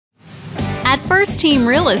At First Team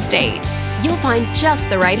Real Estate, you'll find just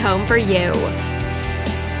the right home for you.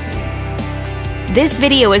 This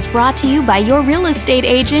video is brought to you by your real estate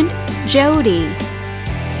agent, Jody.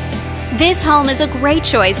 This home is a great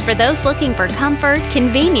choice for those looking for comfort,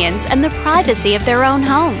 convenience, and the privacy of their own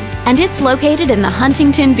home. And it's located in the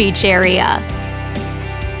Huntington Beach area.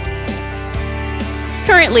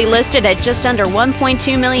 Currently listed at just under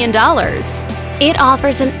 $1.2 million, it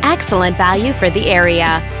offers an excellent value for the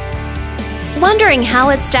area. Wondering how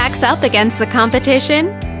it stacks up against the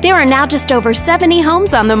competition? There are now just over 70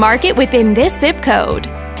 homes on the market within this zip code.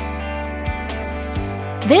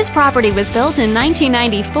 This property was built in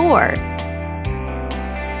 1994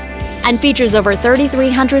 and features over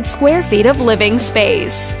 3,300 square feet of living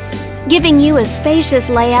space, giving you a spacious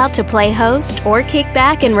layout to play host or kick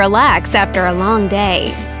back and relax after a long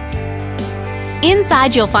day.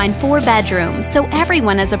 Inside, you'll find 4 bedrooms, so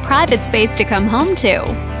everyone has a private space to come home to,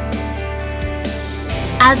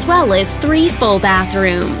 as well as 3 full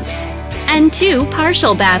bathrooms and 2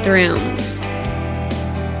 partial bathrooms.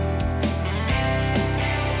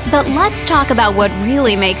 But let's talk about what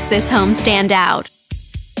really makes this home stand out.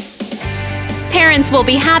 Parents will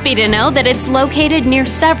be happy to know that it's located near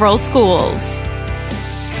several schools.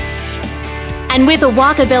 And with a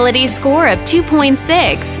walkability score of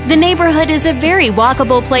 2.6, the neighborhood is a very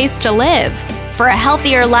walkable place to live. For a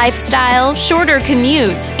healthier lifestyle, shorter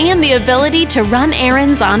commutes, and the ability to run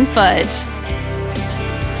errands on foot.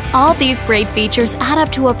 All these great features add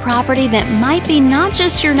up to a property that might be not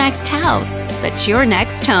just your next house, but your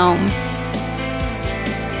next home.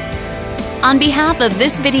 On behalf of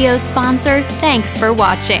this video's sponsor, thanks for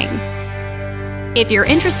watching. If you're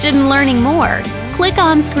interested in learning more, click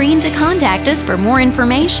on screen to contact us for more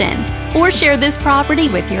information or share this property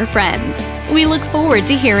with your friends. We look forward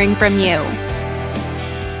to hearing from you.